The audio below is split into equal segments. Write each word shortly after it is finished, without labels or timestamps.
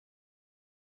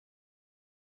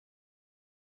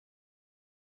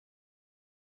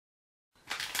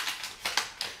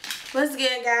What's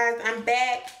good, guys? I'm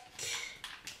back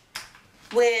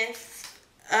with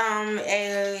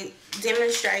a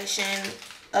demonstration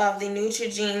of the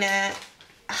Neutrogena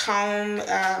home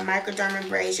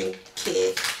microdermabrasion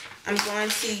kit. I'm going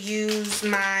to use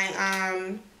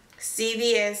my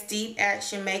CVS Deep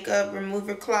Action Makeup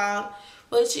Remover Cloth,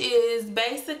 which is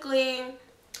basically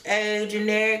a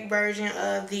generic version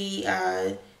of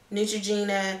the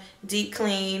Neutrogena Deep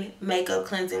Clean Makeup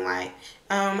Cleansing Wipe.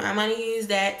 I'm going to use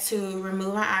that to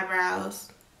remove my eyebrows.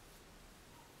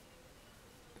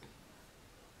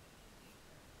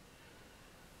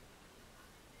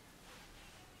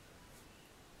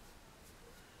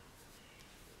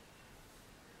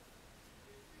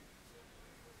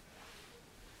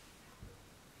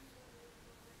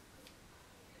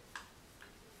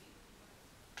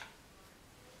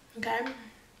 Okay.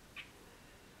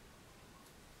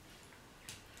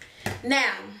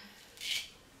 Now,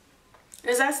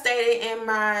 as I stated in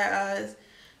my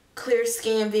clear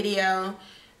skin video,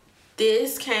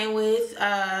 this came with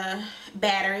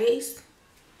batteries,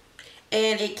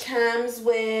 and it comes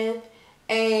with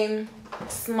a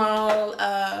small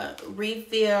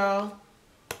refill.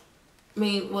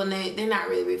 Well, they're not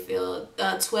really refill.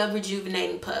 12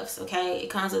 rejuvenating puffs. Okay, it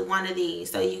comes with one of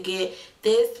these, so you get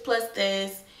this plus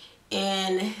this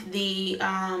and the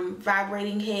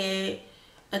vibrating head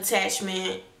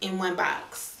attachment in one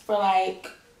box for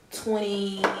like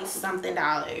 $20 something.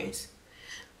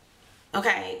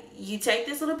 Okay, you take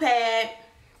this little pad.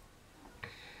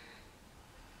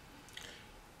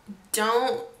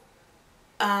 Don't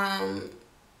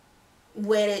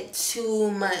wet it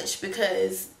too much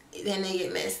because then they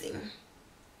get messy.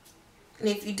 And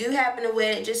if you do happen to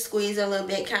wet it, just squeeze it a little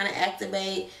bit, kind of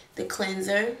activate the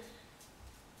cleanser.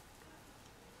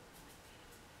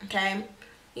 Okay,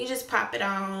 you just pop it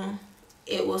on.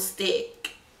 It will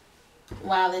stick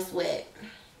while it's wet.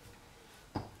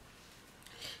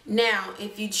 Now,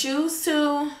 if you choose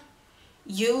to,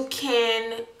 you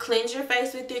can cleanse your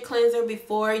face with your cleanser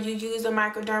before you use a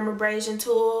microdermabrasion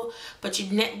tool, but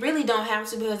you really don't have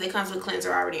to because it comes with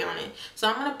cleanser already on it. So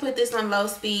I'm going to put this on low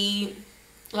speed,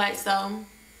 like so.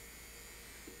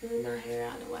 Move my hair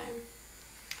out of the way.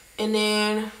 And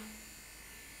then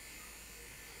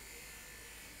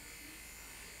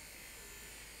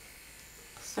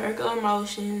circular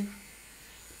motion,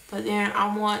 but then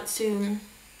I want to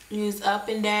use up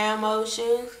and down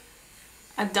motions.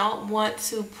 I don't want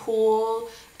to pull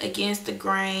against the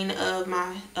grain of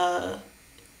my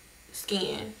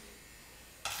skin.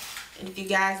 And if you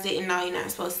guys didn't know, you're not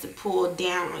supposed to pull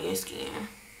down on your skin.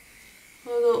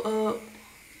 I'll go up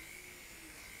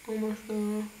on my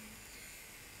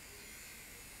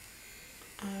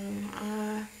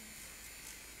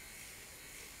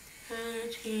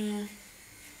skin.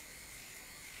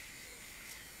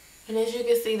 And as you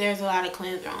can see, there's a lot of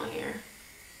cleanser on here.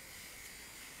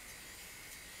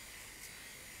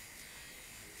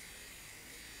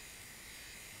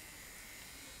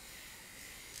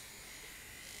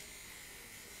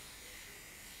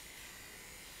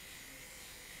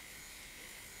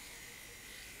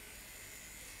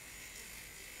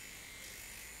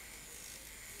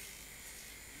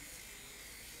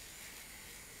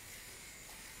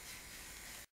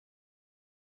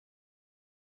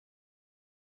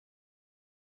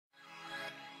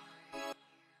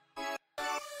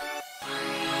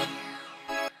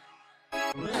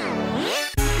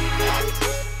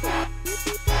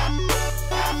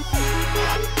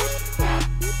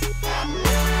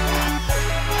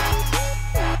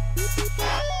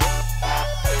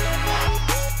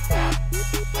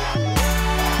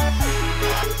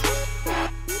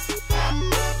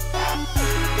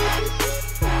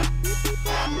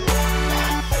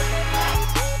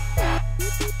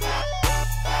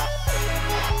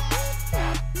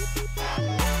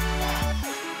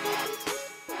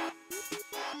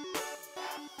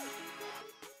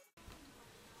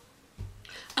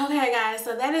 Okay guys,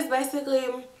 so that is basically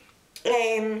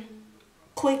a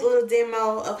quick little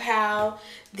demo of how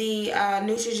the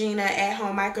Neutrogena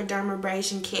at-home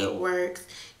microdermabrasion kit works.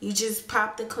 You just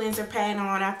pop the cleanser pad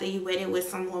on after you wet it with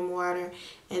some warm water,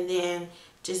 and then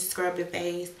just scrub your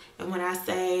face. And when I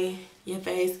say your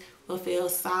face will feel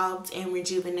soft and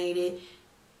rejuvenated,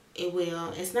 it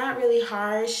will. It's not really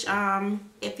harsh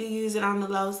if you use it on the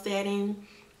low setting.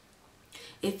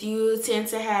 If you tend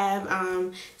to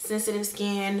have sensitive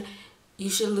skin, you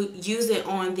should use it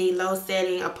on the low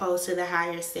setting opposed to the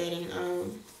higher setting.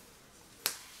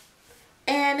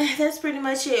 And that's pretty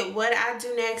much it. What I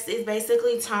do next is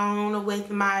basically tone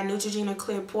with my Neutrogena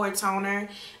Clear Pore Toner.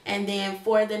 And then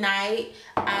for the night,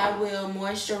 I will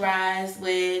moisturize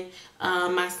with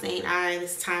my St.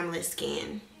 Ives Timeless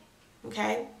Skin.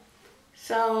 Okay,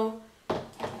 so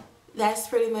that's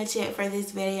pretty much it for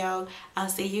this video. I'll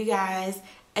see you guys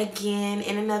again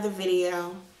in another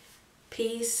video.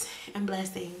 Peace and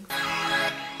blessings.